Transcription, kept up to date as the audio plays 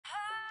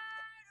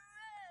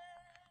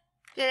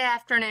Good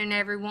afternoon,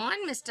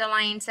 everyone. Miss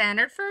Delane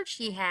Sanderford.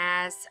 She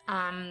has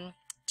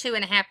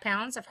 2.5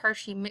 pounds of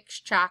Hershey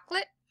mixed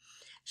chocolate.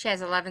 She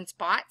has 11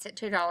 spots at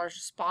 $2 a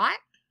spot.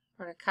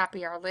 We're going to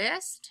copy our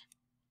list.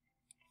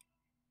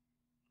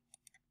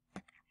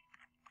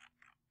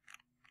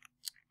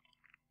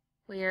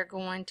 We are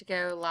going to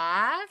go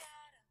live.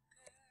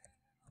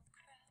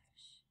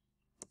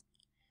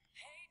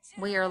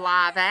 We are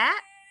live at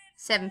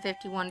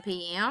 7:51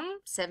 p.m.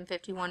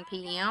 7:51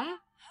 p.m.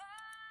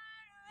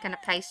 Going to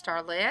paste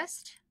our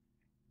list.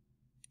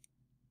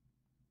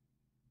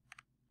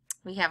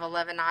 We have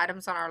 11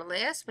 items on our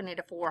list. We need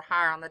a 4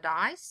 higher on the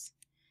dice.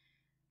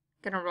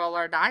 Going to roll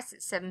our dice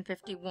at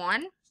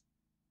 7:51.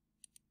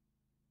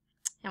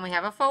 And we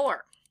have a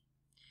 4.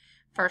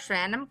 First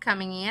random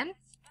coming in,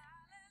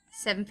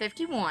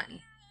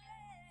 7:51.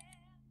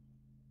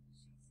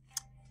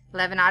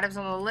 11 items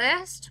on the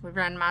list. We've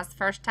randomized the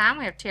first time.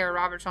 We have Tara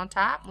Roberts on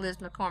top, Liz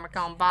McCormick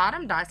on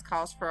bottom. Dice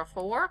calls for a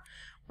 4.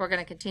 We're going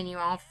to continue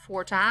on for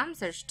 4 times.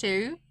 There's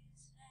 2,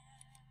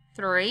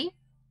 3.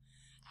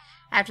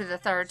 After the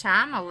third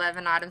time,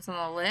 11 items on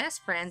the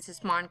list.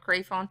 Francis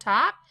Moncrief on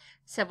top,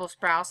 Sybil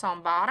Sprouse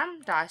on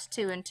bottom. Dice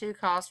 2 and 2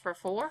 calls for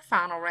 4.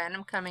 Final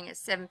random coming at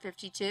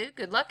 7:52.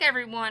 Good luck,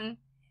 everyone.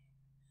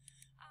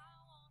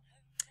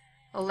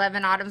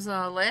 11 items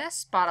on the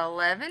list. Spot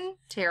 11.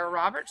 Tara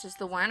Roberts is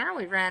the winner.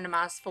 We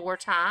randomized 4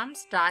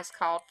 times. Dice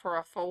called for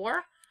a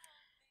 4.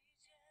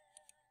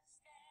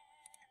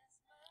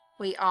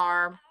 We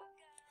are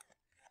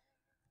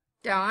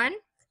done.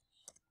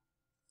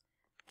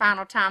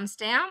 Final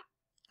timestamp,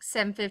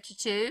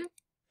 7:52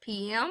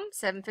 p.m.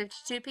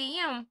 7:52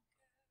 p.m.